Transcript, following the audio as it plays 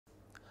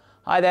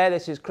Hi there,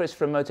 this is Chris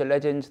from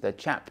Motolegends, the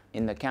chap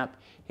in the cap,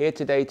 here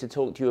today to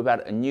talk to you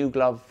about a new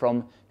glove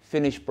from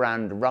Finnish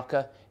brand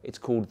Rukka. It's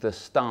called the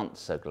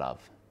Stancer glove.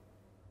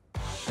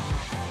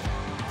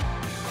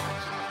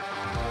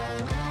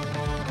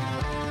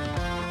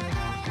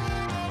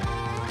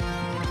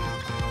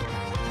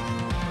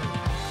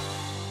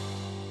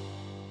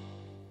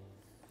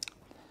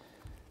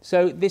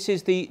 So this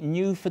is the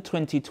new for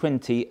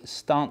 2020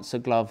 Stancer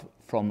glove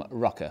from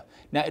Rukka.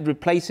 Now it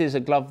replaces a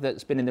glove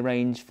that's been in the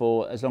range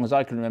for as long as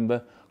I can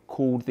remember,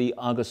 called the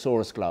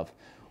Argosaurus glove.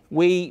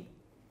 We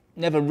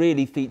never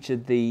really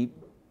featured the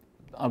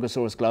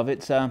Argosaurus glove.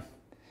 It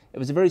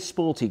was a very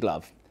sporty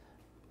glove.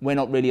 We're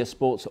not really a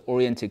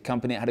sports-oriented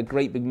company. It had a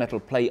great big metal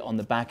plate on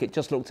the back. It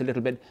just looked a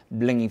little bit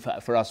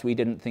blingy for us. We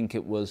didn't think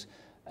it was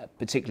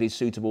particularly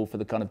suitable for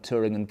the kind of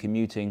touring and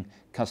commuting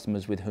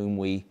customers with whom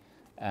we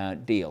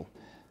deal.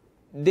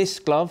 This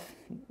glove,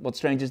 what's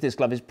strange is this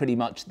glove is pretty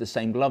much the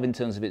same glove in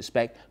terms of its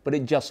spec, but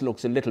it just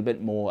looks a little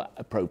bit more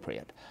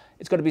appropriate.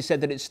 It's got to be said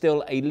that it's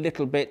still a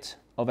little bit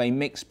of a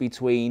mix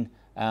between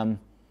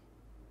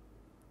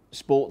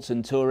sports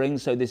and touring.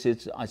 So this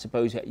is, I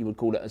suppose you would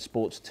call it a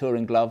sports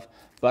touring glove,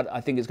 but I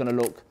think it's going to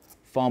look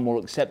far more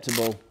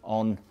acceptable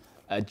on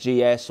a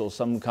GS or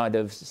some kind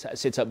of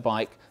sit-up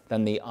bike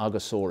than the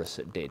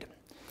Argosaurus did.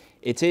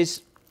 It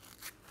is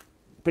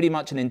pretty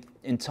much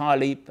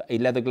entirely a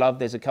leather glove.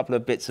 There's a couple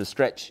of bits of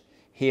stretch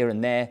here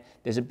and there.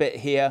 There's a bit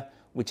here,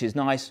 which is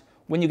nice.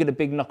 When you get a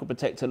big knuckle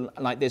protector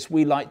like this,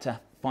 we like to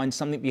find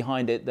something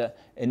behind it that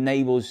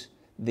enables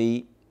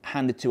the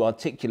hand to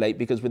articulate,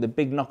 because with a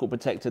big knuckle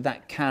protector,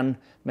 that can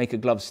make a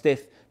glove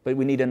stiff, but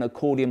we need an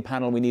accordion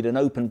panel, we need an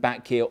open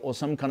back here, or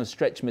some kind of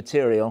stretch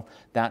material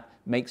that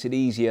makes it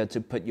easier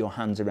to put your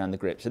hands around the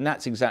grips. And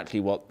that's exactly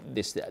what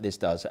this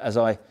does. As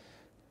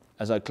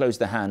I close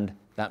the hand,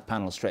 that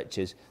panel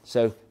stretches.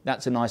 So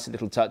that's a nice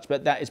little touch,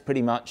 but that is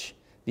pretty much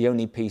the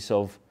only piece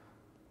of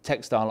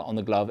textile on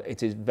the glove.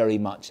 It is very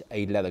much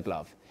a leather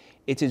glove.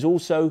 It is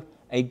also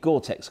a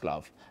Gore-Tex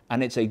glove,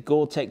 and it's a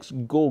Gore-Tex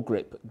Gore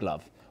Grip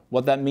glove.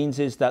 What that means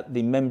is that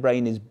the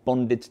membrane is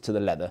bonded to the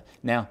leather.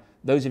 Now,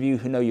 those of you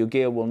who know your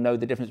gear will know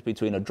the difference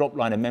between a drop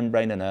liner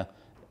membrane and a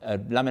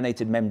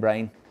laminated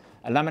membrane.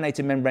 A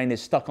laminated membrane is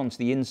stuck onto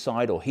the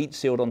inside or heat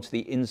sealed onto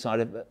the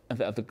inside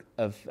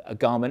of a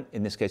garment,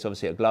 in this case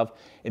obviously a glove.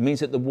 It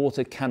means that the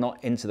water cannot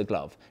enter the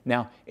glove.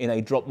 Now in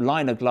a drop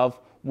liner glove,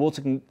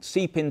 water can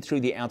seep in through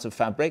the outer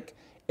fabric.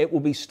 It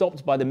will be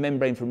stopped by the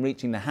membrane from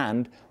reaching the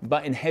hand,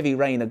 but in heavy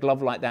rain a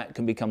glove like that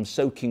can become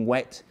soaking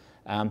wet.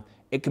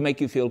 It can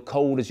make you feel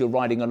cold as you're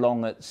riding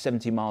along at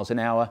 70 miles an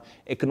hour.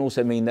 It can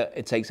also mean that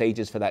it takes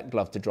ages for that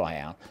glove to dry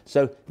out.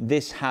 So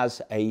this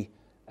has a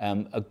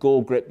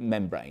Gore Grip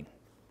membrane.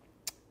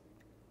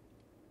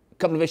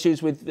 Couple of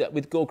issues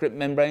with Gore Grip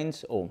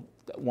membranes, or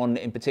one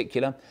in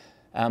particular.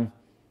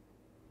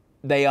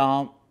 They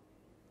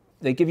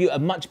give you a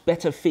much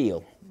better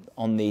feel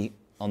on the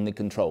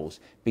controls.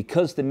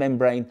 Because the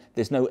membrane,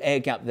 there's no air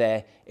gap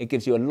there, it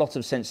gives you a lot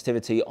of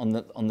sensitivity on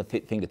the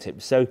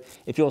fingertips. So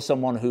if you're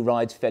someone who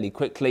rides fairly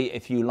quickly,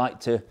 if you like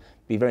to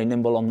be very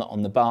nimble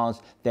on the bars,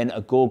 then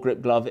a Gore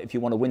Grip glove, if you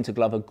want a winter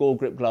glove, a Gore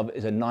Grip glove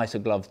is a nicer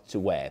glove to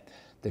wear.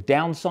 The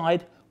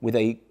downside with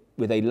a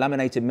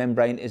laminated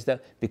membrane is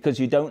that because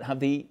you don't have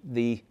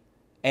the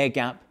air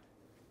gap,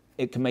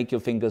 it can make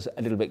your fingers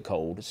a little bit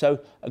cold. So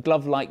a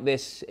glove like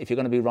this, if you're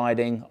going to be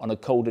riding on a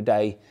colder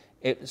day,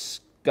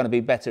 it's going to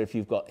be better if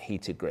you've got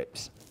heated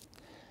grips.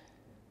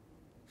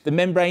 The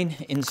membrane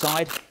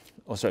inside,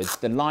 or sorry,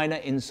 the liner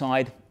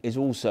inside is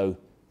also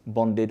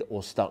bonded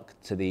or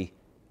stuck to the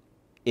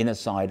inner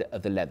side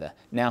of the leather.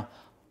 Now,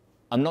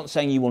 I'm not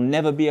saying you will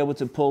never be able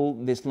to pull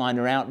this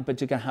liner out, but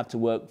you're going to have to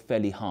work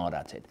fairly hard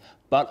at it.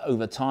 But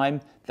over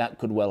time, that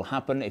could well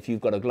happen. If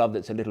you've got a glove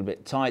that's a little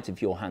bit tight,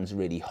 if your hand's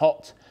really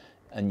hot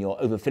and you're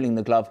overfilling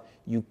the glove,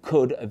 you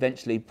could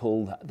eventually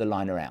pull the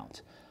liner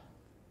out.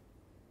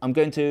 I'm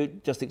going to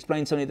just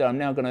explain something that I'm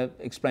now going to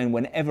explain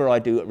whenever I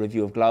do a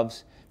review of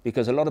gloves,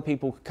 because a lot of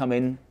people come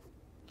in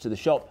to the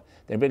shop,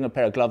 they bring a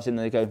pair of gloves in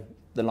and they go,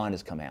 the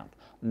liner's come out.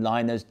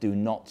 Liners do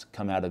not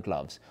come out of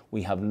gloves.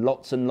 We have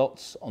lots and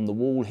lots on the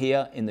wall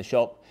here in the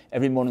shop.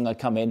 Every morning I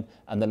come in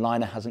and the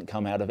liner hasn't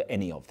come out of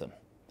any of them.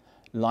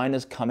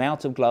 Liners come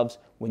out of gloves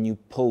when you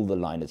pull the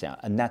liners out,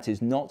 and that is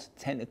not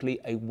technically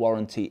a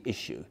warranty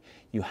issue.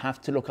 You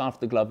have to look after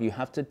the glove. You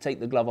have to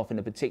take the glove off in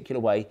a particular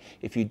way.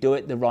 If you do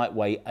it the right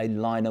way, a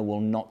liner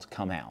will not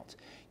come out.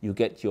 You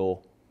get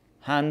your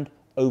hand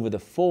over the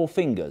 4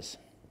 fingers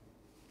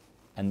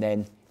and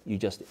then you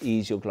just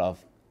ease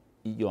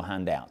your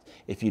hand out.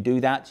 If you do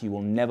that, you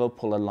will never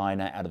pull a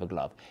liner out of a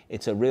glove.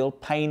 It's a real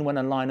pain when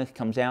a liner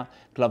comes out.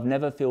 Glove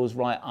never feels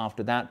right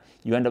after that.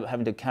 You end up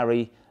having to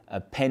carry a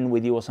pen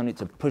with you or something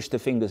to push the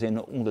fingers in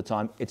all the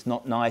time. It's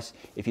not nice.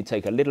 If you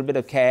take a little bit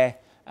of care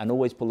and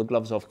always pull the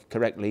gloves off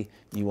correctly,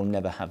 you will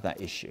never have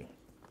that issue.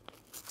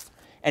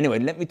 Anyway,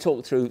 let me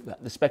talk through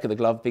the spec of the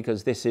glove,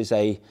 because this is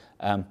a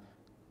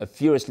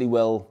furiously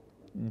well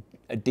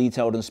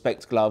detailed and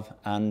spec'd glove,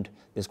 and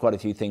there's quite a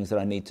few things that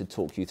I need to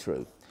talk you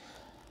through.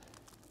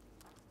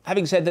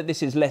 Having said that,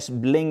 this is less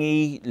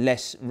blingy,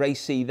 less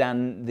racy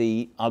than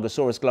the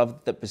Argosaurus glove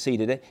that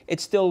preceded it.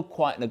 It's still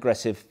quite an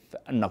aggressive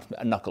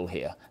knuckle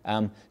here.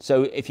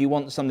 So if you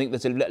want something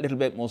that's a little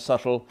bit more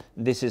subtle,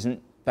 this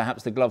isn't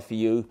perhaps the glove for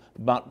you,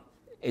 but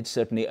it's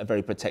certainly a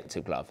very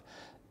protective glove.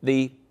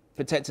 The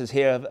protectors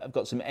here have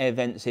got some air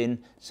vents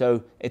in,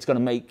 so it's going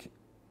to make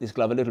this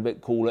glove a little bit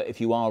cooler if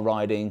you are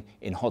riding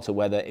in hotter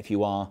weather, if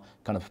you are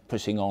kind of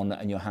pushing on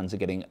and your hands are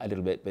getting a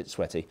little bit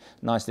sweaty.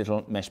 Nice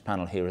little mesh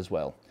panel here as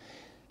well.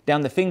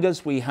 Down the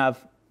fingers, we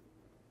have,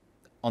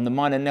 on the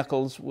minor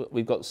knuckles,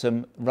 we've got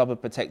some rubber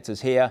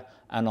protectors here,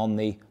 and on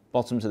the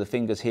bottoms of the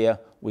fingers here,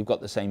 we've got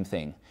the same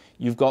thing.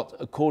 You've got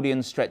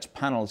accordion stretch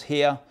panels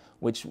here,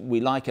 which we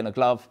like in a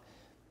glove,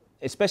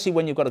 especially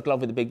when you've got a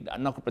glove with the big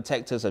knuckle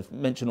protectors. I've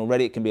mentioned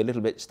already, it can be a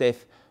little bit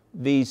stiff.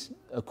 These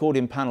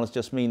accordion panels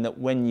just mean that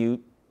when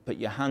you put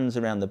your hands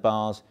around the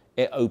bars,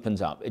 it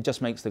opens up. It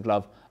just makes the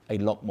glove a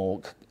lot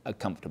more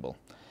comfortable.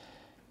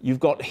 You've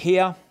got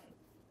here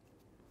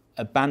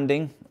a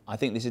banding. I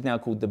think this is now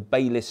called the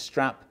Bayliss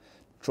strap.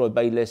 Troy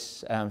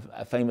Bayliss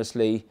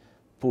famously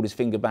pulled his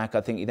finger back.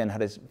 I think he then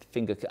had his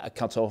finger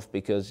cut off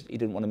because he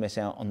didn't want to miss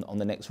out on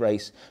the next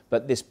race.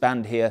 But this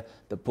band here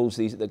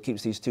that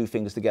keeps these two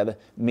fingers together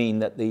mean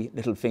that the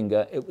little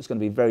finger, it was going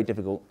to be very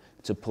difficult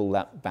to pull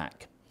that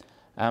back.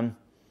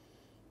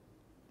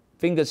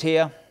 Fingers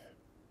here.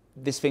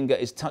 This finger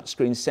is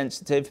touchscreen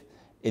sensitive.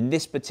 In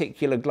this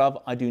particular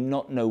glove, I do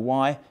not know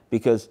why,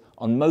 because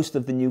on most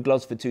of the new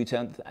gloves for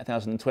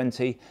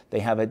 2020, they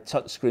have a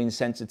touchscreen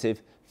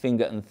sensitive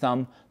finger and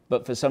thumb,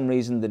 but for some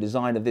reason the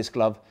design of this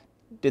glove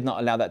did not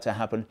allow that to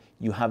happen.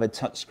 You have a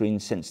touchscreen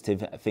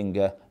sensitive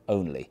finger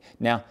only.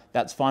 Now,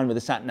 that's fine with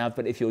the sat nav,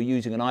 but if you're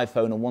using an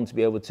iPhone and want to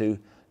be able to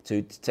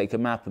take a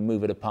map and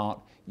move it apart,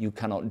 you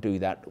cannot do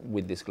that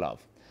with this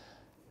glove.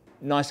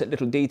 Nice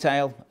little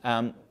detail.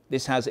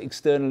 This has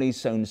externally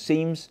sewn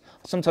seams.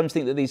 I sometimes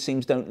think that these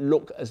seams don't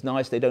look as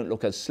nice, they don't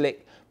look as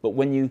slick, but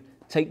when you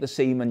take the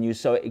seam and you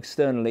sew it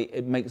externally,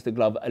 it makes the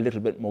glove a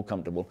little bit more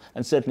comfortable.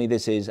 And certainly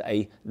this is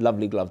a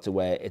lovely glove to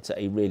wear. It's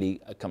a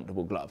really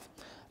comfortable glove.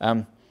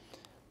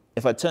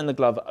 If I turn the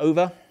glove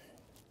over,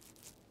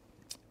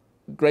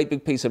 great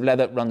big piece of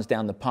leather runs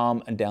down the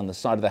palm and down the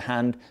side of the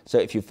hand. So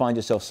if you find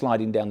yourself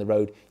sliding down the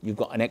road, you've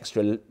got an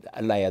extra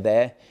layer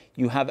there.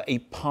 You have a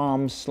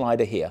palm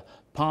slider here.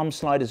 Palm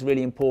slider is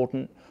really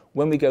important.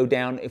 When we go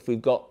down, if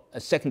we've got a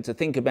second to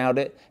think about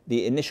it,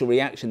 the initial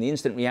reaction, the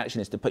instant reaction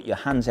is to put your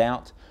hands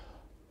out.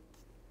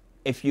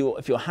 If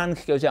your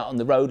hand goes out on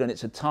the road and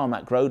it's a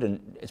tarmac road,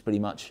 and it's pretty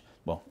much,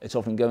 well, it's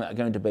often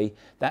going to be,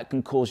 that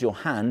can cause your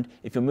hand,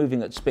 if you're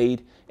moving at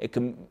speed, it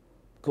can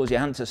cause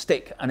your hand to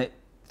stick and it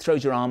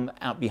throws your arm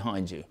out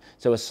behind you.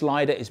 So a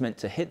slider is meant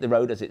to hit the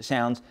road as it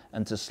sounds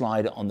and to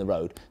slide on the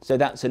road. So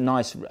that's a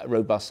nice,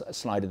 robust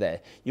slider there.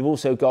 You've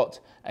also got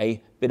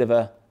a bit of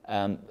a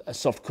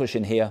soft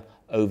cushion here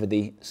over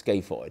the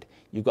scaphoid.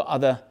 You've got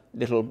other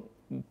little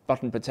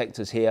button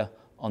protectors here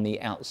on the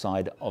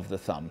outside of the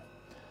thumb.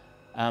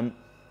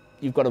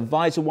 You've got a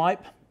visor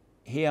wipe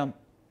here.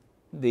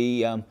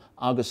 The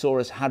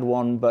Argosaurus had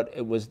one, but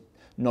it was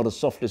not as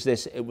soft as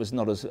this. It was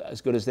not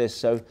as good as this,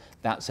 so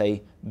that's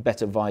a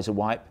better visor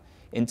wipe.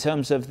 In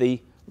terms of the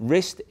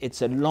wrist,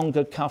 it's a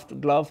longer cuffed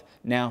glove.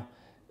 Now,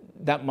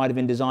 that might have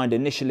been designed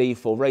initially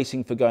for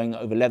racing, for going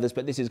over leathers,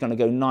 but this is going to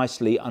go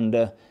nicely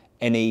under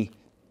any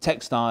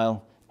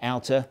textile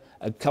outer.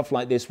 A cuff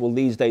like this will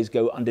these days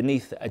go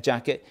underneath a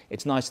jacket.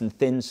 It's nice and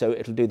thin, so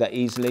it'll do that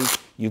easily.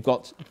 You've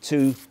got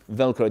two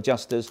Velcro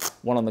adjusters,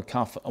 one on the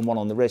cuff and one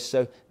on the wrist,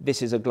 so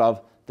this is a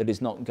glove that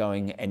is not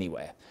going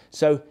anywhere.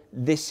 So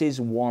this is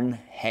one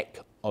heck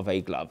of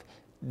a glove.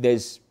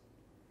 There's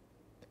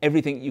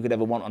everything you could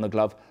ever want on a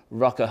glove.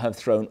 Rukka have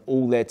thrown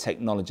all their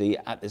technology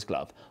at this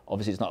glove.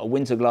 Obviously, it's not a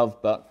winter glove,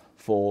 but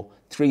for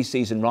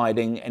 3-season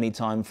riding,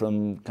 anytime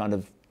from kind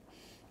of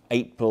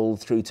April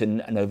through to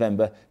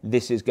November,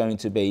 this is going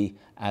to be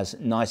as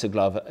nice a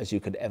glove as you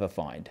could ever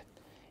find.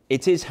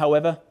 It is,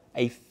 however,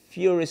 a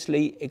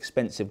furiously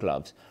expensive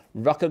glove.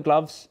 Rukka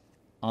gloves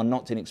are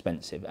not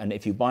inexpensive, and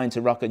if you buy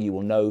into Rukka, you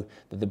will know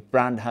that the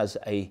brand has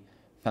a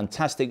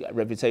fantastic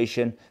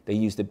reputation. They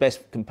use the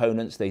best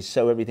components, they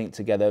sew everything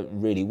together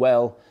really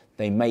well,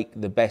 they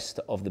make the best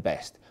of the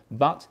best,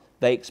 but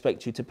they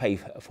expect you to pay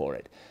for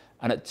it.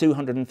 And at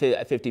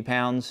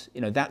 £250,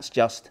 you know, that's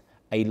just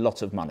a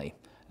lot of money.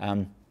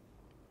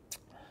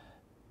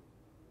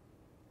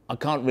 I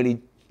can't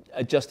really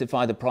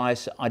justify the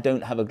price. I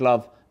don't have a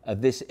glove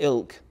of this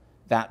ilk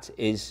that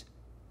is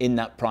in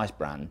that price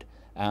brand.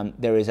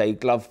 There is a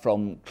glove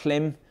from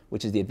Klim,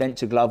 which is the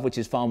adventure glove, which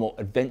is far more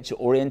adventure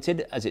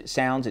oriented as it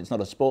sounds. It's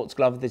not a sports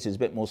glove. This is a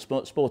bit more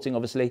sporting,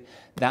 obviously.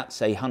 That's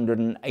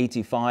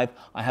 $185.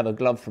 I have a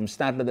glove from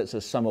Stadler that's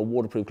a summer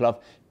waterproof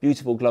glove.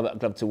 Beautiful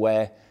glove to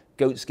wear.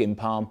 Goatskin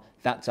palm,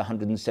 that's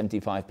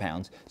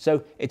 £175.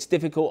 So it's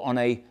difficult on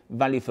a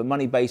value for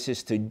money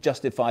basis to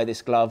justify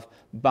this glove,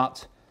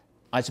 but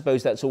I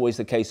suppose that's always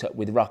the case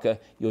with Rukka.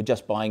 You're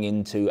just buying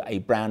into a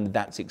brand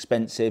that's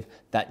expensive,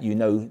 that you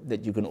know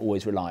that you can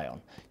always rely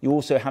on. You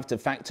also have to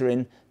factor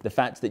in the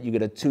fact that you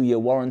get a 2-year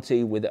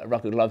warranty with a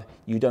Rukka glove.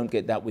 You don't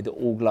get that with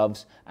all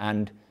gloves,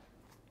 and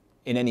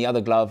in any other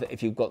glove,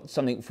 if you've got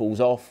something that falls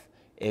off,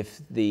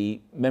 if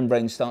the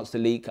membrane starts to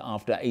leak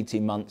after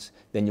 18 months,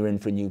 then you're in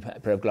for a new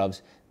pair of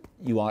gloves.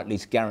 You are at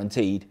least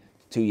guaranteed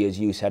 2 years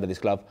use out of this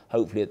glove.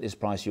 Hopefully at this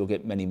price you'll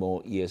get many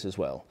more years as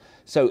well.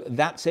 So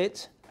that's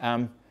it.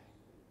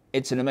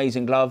 It's an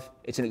amazing glove,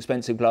 it's an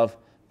expensive glove,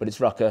 but it's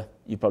Rukka.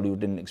 You probably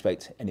didn't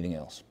expect anything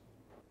else.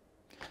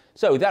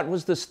 So that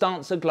was the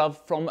Stancer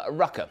glove from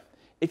Rukka.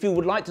 If you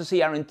would like to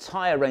see our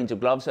entire range of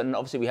gloves, and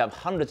obviously we have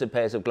hundreds of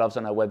pairs of gloves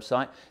on our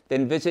website,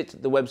 then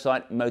visit the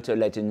website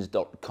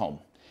motolegends.com.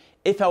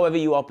 If, however,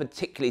 you are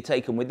particularly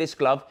taken with this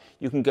glove,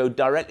 you can go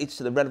directly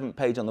to the relevant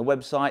page on the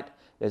website.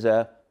 There's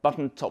a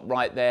button top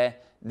right there.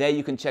 There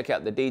you can check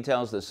out the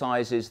details, the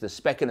sizes, the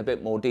spec in a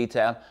bit more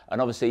detail,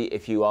 and obviously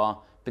if you are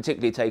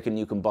particularly taken,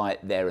 you can buy it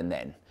there and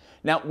then.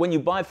 Now, when you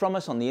buy from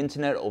us on the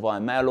internet or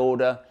via mail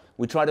order,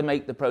 we try to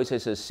make the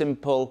process as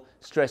simple,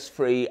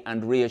 stress-free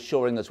and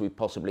reassuring as we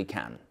possibly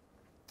can.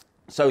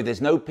 So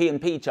there's no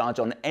P&P charge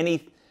on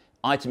any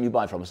item you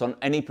buy from us, on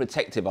any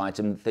protective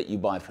item that you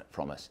buy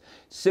from us.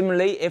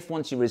 Similarly, if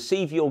once you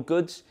receive your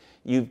goods,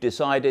 you've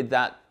decided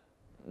that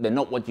they're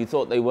not what you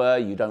thought they were,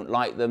 you don't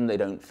like them, they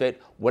don't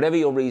fit, whatever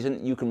your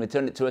reason, you can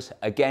return it to us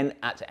again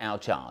at our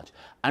charge.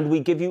 And we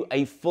give you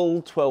a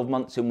full 12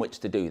 months in which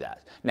to do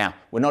that. Now,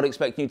 we're not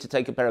expecting you to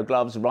take a pair of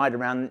gloves, ride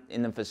around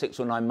in them for 6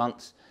 or 9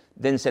 months,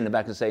 then send them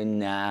back and say,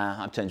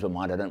 nah, I've changed my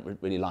mind, I don't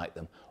really like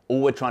them. All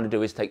we're trying to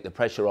do is take the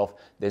pressure off.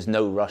 There's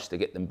no rush to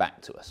get them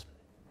back to us.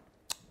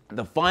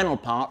 The final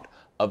part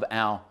of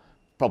our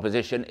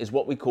proposition is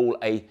what we call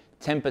a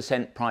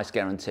 10% price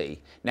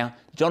guarantee. Now,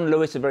 John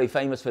Lewis are very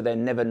famous for their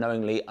never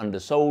knowingly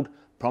undersold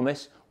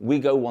promise. We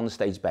go one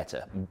stage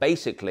better.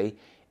 Basically,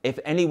 if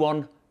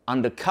anyone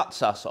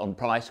undercuts us on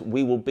price,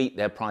 we will beat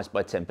their price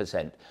by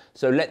 10%.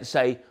 So let's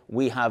say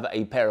we have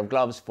a pair of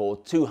gloves for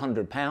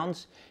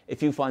 £200.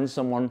 If you find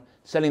someone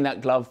selling that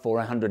glove for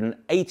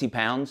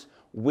 £180,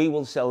 we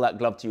will sell that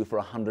glove to you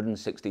for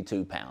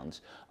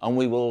 £162.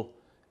 And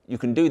you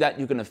can do that,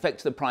 you can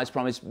affect the price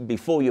promise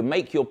before you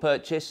make your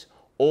purchase,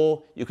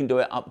 or you can do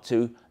it up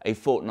to a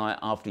fortnight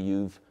after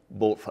you've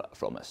bought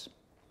from us.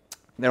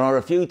 There are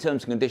a few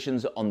terms and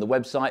conditions on the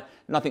website,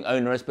 nothing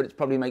onerous, but it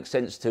probably makes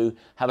sense to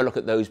have a look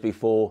at those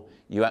before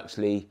you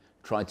actually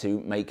try to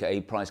make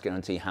a price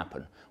guarantee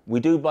happen. We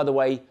do, by the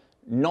way,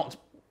 not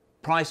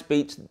price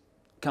beat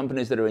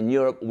companies that are in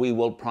Europe. We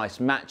will price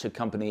match a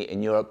company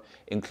in Europe,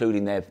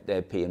 including their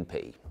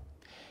P&P.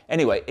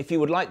 Anyway, if you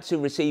would like to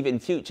receive in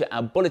future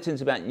our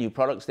bulletins about new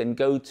products, then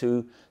go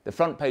to the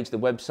front page of the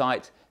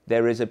website.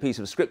 There is a piece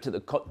of script at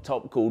the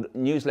top called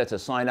Newsletter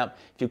Sign Up.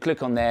 If you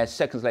click on there,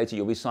 seconds later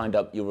you'll be signed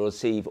up. You will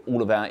receive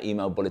all of our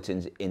email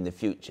bulletins in the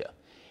future.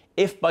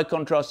 If, by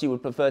contrast, you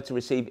would prefer to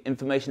receive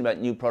information about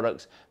new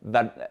products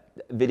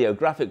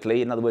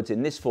videographically, in other words,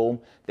 in this form,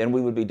 then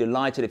we would be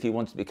delighted if you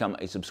want to become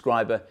a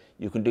subscriber.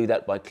 You can do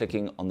that by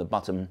clicking on the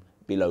button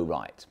below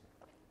right.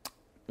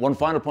 One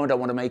final point I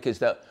want to make is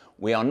that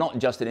we are not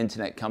just an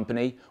internet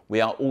company,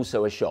 we are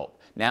also a shop.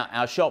 Now,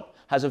 our shop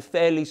has a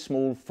fairly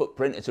small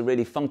footprint. It's a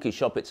really funky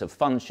shop, it's a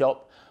fun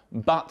shop,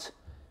 but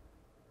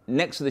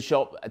next to the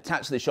shop,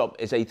 attached to the shop,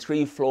 is a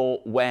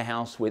 3-floor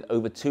warehouse with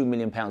over £2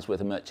 million worth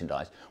of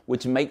merchandise,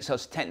 which makes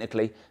us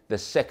technically the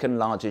second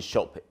largest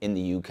shop in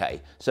the UK.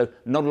 So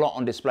not a lot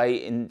on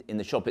display in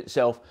the shop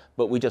itself,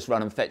 but we just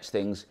run and fetch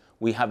things.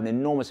 We have an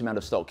enormous amount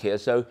of stock here,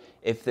 so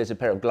if there's a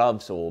pair of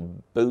gloves or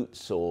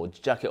boots or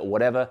jacket or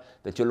whatever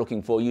that you're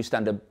looking for, you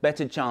stand a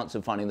better chance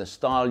of finding the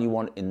style you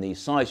want in the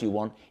size you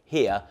want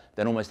here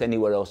than almost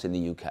anywhere else in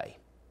the UK.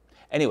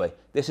 Anyway,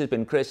 this has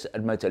been Chris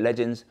at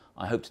Motolegends.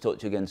 I hope to talk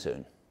to you again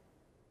soon.